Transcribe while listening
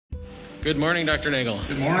Good morning, Dr. Nagel.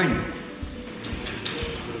 Good morning.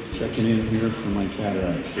 Checking in here for my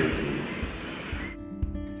cataract surgery.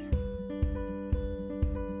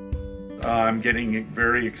 I'm getting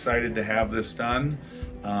very excited to have this done.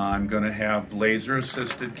 I'm going to have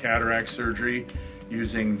laser-assisted cataract surgery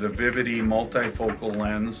using the Vivity multifocal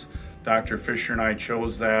lens. Dr. Fischer and I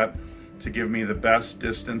chose that to give me the best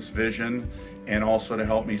distance vision and also to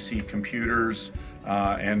help me see computers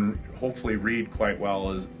and hopefully read quite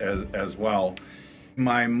well as well.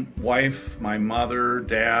 My wife, my mother,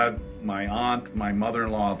 dad, my aunt, my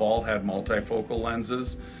mother-in-law have all had multifocal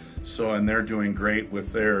lenses, and they're doing great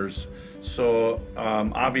with theirs. So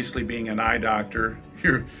obviously being an eye doctor,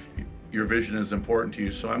 your vision is important to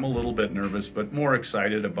you, so I'm a little bit nervous, but more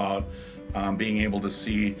excited about being able to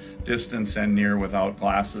see distance and near without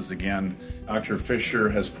glasses again. Dr. Fischer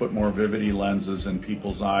has put more Vivity lenses in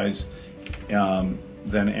people's eyes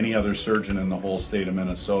than any other surgeon in the whole state of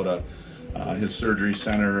Minnesota. His surgery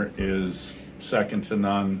center is second to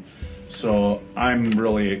none, so I'm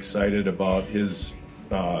really excited about his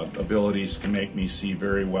abilities to make me see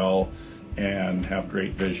very well and have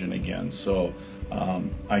great vision again. So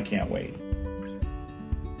I can't wait.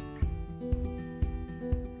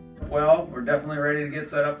 Well, we're definitely ready to get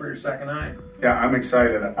set up for your second eye. Yeah, I'm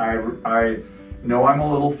excited. I know I'm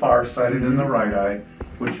a little farsighted in the right eye,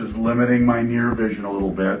 which is limiting my near vision a little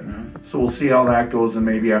bit. So we'll see how that goes and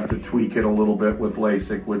maybe have to tweak it a little bit with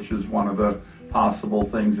LASIK, which is one of the possible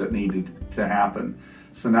things that needed to happen.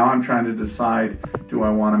 So now I'm trying to decide, do I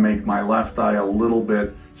want to make my left eye a little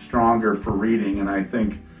bit stronger for reading? And I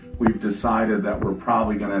think we've decided that we're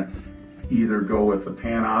probably going to either go with the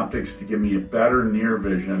PanOptics to give me a better near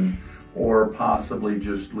vision or possibly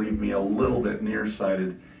just leave me a little bit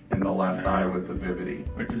nearsighted in the left eye with the Vivity.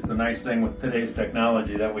 Which is the nice thing with today's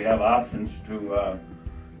technology, that we have options to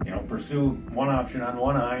pursue one option on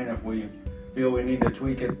one eye, and if we feel we need to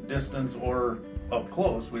tweak it distance or up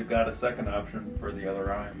close, we've got a second option for the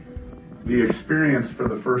other eye. The experience for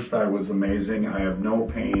the first eye was amazing. I have no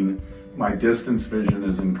pain. My distance vision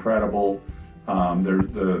is incredible.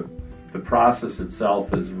 The process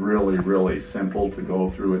itself is really, really simple to go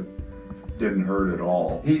through. It didn't hurt at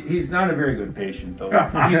all. He's not a very good patient, though.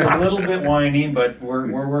 He's a little bit whiny, but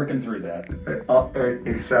we're working through that.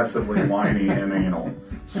 Excessively whiny and anal.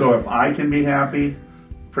 So if I can be happy,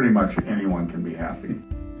 pretty much anyone can be happy.